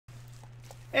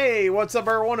Hey, what's up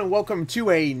everyone, and welcome to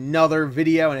another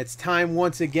video. And it's time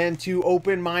once again to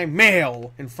open my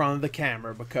mail in front of the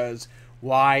camera, because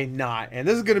why not? And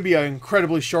this is going to be an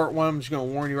incredibly short one. I'm just going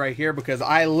to warn you right here, because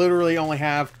I literally only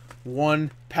have one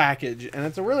package, and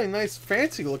it's a really nice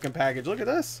fancy looking package. Look at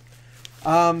this.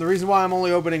 The reason why I'm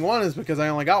only opening one is because I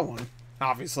only got one,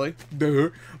 obviously.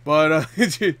 Duh. But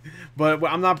but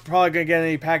I'm not probably going to get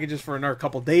any packages for another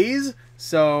couple days,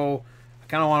 so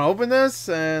kind of want to open this,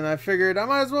 and I figured I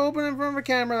might as well open it in front of a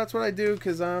camera. That's what I do,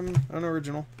 because I'm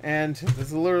unoriginal, and this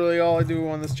is literally all I do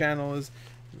on this channel, is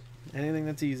anything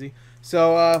that's easy.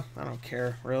 So I don't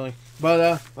care really,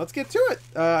 but let's get to it.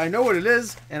 I know what it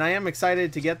is, and I am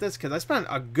excited to get this because I spent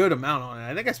a good amount on it.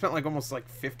 I think I spent like almost like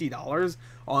 $50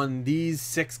 on these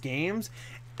 6 games,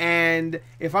 and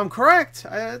if I'm correct,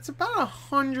 it's about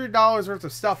 $100 worth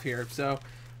of stuff here. So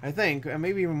I think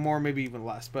maybe even more, maybe even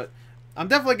less, but I'm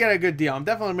definitely getting a good deal. I'm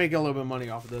definitely making a little bit of money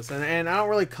off of this. And I don't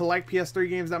really collect PS3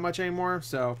 games that much anymore,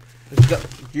 so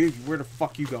dude, where the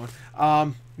fuck you going?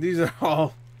 These are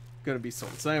all gonna be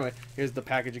sold. So anyway, here's the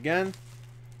package again.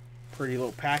 Pretty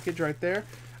little package right there.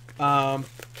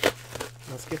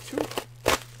 Let's get to it.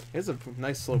 It's a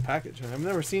nice little package. I've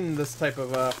never seen this type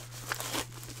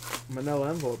of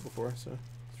manila envelope before, so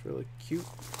it's really cute.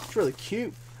 It's really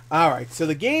cute. Alright, so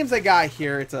the games I got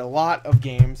here, it's a lot of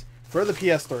games for the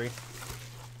PS3.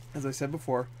 As I said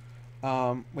before.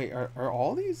 Wait, are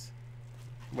all these?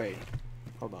 Wait,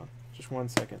 hold on. Just 1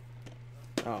 second.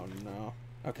 Oh, no.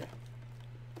 Okay.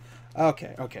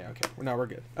 Okay. No, we're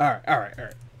good. Alright.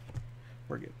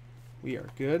 We're good. We are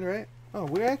good, right? Oh,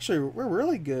 we're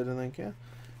really good, I think, yeah.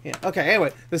 Yeah, okay,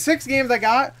 anyway. The 6 games I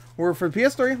got were for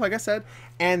PS3, like I said,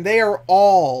 and they are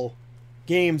all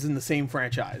games in the same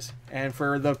franchise. And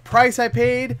for the price I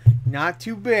paid, not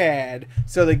too bad.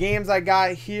 So the games I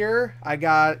got here, I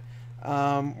got,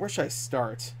 where should I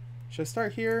start? Should I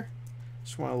start here?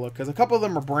 Just want to look, because a couple of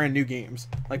them are brand new games.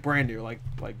 Like brand new, like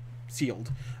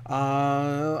sealed.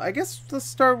 I guess let's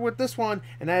start with this one,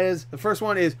 and that is, the first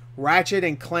one is Ratchet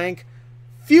and Clank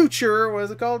Future, what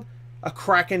is it called? A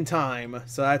Crack in Time.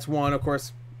 So that's one, of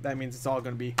course. That means it's all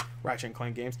going to be Ratchet and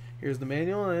Clank games. Here's the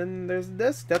manual, and there's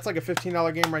this. That's like a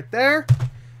 $15 game right there.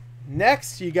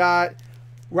 Next, you got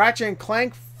Ratchet and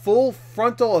Clank Full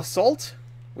Frontal Assault,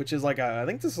 which is like I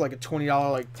think this is like a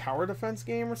 $20 like tower defense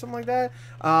game or something like that.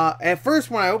 At first,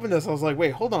 when I opened this, I was like,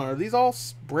 wait, hold on, are these all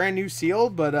brand new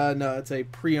sealed? But no, it's a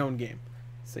pre-owned game.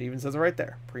 So it even says it right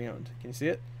there, pre-owned. Can you see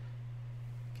it?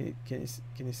 Can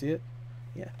you see it?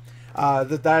 Yeah.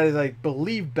 That is, I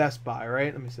believe, Best Buy,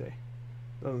 right? Let me see.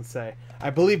 Doesn't say. I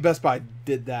believe Best Buy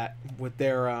did that with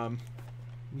their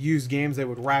used games. They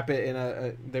would wrap it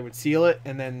in they would seal it,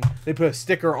 and then they put a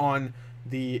sticker on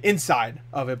the inside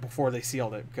of it before they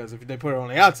sealed it, because if they put it on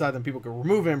the outside, then people could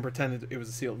remove it and pretend it was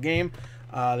a sealed game.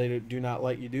 They do not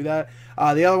let you do that.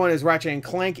 The other one is Ratchet and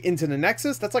Clank Into the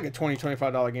Nexus. That's like a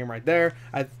 $20-25 game right there.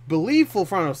 I believe Full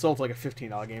Frontal Assault's like a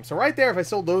 $15 game. So right there, if I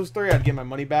sold those 3, I'd get my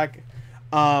money back.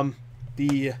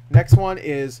 The next one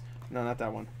is, no, not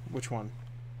that one. Which one?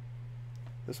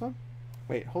 This one?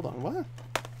 Wait, hold on. What?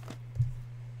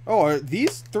 Oh, are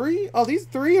these 3? Oh, these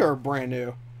 3 are brand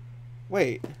new.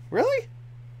 Wait, really?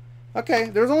 Okay,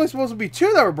 there's only supposed to be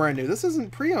 2 that were brand new. This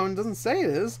isn't pre-owned. Doesn't say it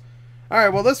is. All right,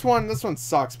 well, this one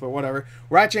sucks, but whatever.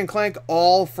 Ratchet and Clank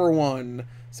All for One.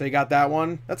 So you got that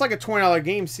one. That's like a $20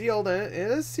 game sealed, and it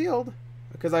is sealed,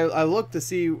 because I looked to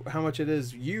see how much it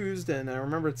is used, and I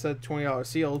remember it said $20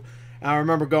 sealed. And I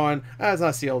remember going, it's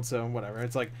not sealed, so whatever.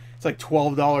 It's like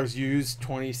 $12 used,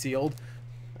 20 sealed.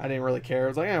 I didn't really care. I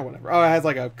was like, whatever. Oh, it has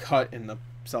like a cut in the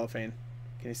cellophane.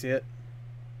 Can you see it?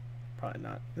 Probably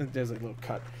not. There's like a little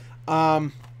cut.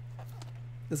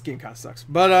 This game kind of sucks,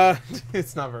 but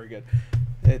it's not very good.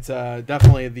 It's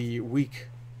definitely the weak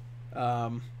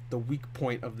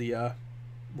point of the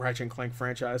Ratchet and Clank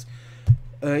franchise.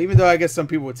 Even though I guess some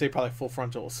people would say probably Full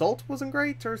Frontal Assault wasn't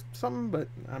great or something, but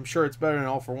I'm sure it's better than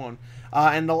All for One.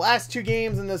 And the last 2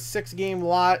 games in this 6-game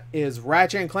lot is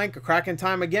Ratchet and Clank A Crack in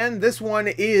Time again. This one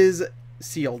is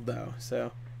sealed though,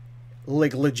 so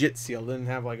like legit sealed. Didn't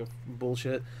have like a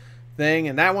bullshit thing,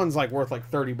 and that one's like worth like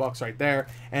 $30 right there.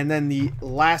 And then the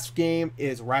last game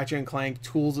is Ratchet and Clank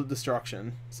Tools of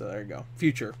Destruction. So there you go,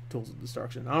 Future Tools of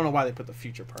Destruction. I don't know why they put the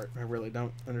future part. I really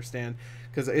don't understand,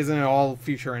 because isn't it all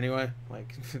future anyway?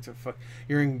 Like, fuck,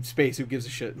 you're in space, who gives a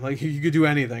shit? Like, you could do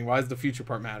anything. Why does the future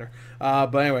part matter?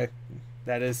 But anyway,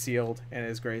 that is sealed and it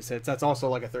is great. So that's also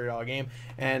like a $30 game,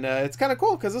 and it's kind of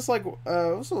cool because it's like this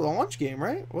was a launch game,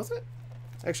 right? Was it?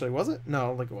 Actually, was it? No, I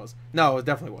don't think it was. No, it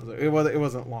definitely wasn't. It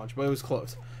wasn't launch, but it was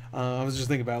close. I was just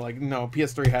thinking about it, like, no,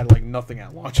 PS3 had like nothing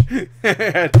at launch.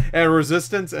 It had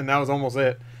Resistance, and that was almost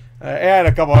it. I had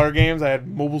a couple other games. I had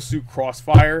Mobile Suit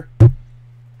Crossfire.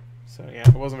 So yeah,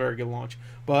 it wasn't a very good launch.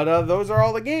 But those are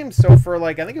all the games. So for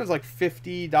like, I think it was like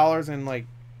 $50 and like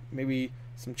maybe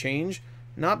some change.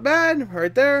 Not bad,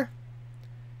 right there.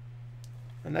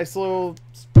 A nice little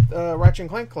Ratchet and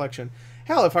Clank collection.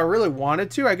 Hell, if I really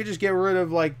wanted to, I could just get rid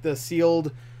of like the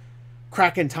sealed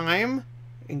Crack in Time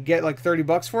and get like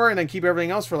 $30 for it, and then keep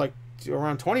everything else for like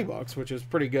around $20, which is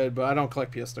pretty good. But I don't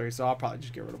collect PS3, so I'll probably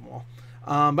just get rid of them all.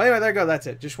 But anyway, there you go. That's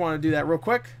it. Just want to do that real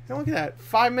quick. And look at that,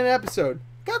 5-minute episode.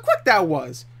 Look how quick that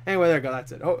was. Anyway, there you go.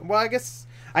 That's it. Oh, well, I guess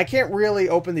I can't really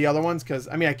open the other ones because,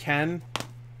 I mean, I can,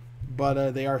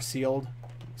 but they are sealed.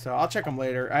 So I'll check them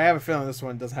later. I have a feeling this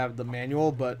one doesn't have the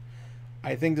manual, but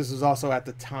I think this was also at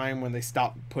the time when they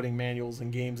stopped putting manuals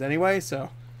in games anyway. So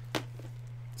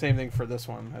same thing for this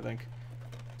one, I think.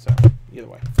 So either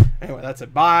way. Anyway, that's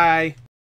it. Bye.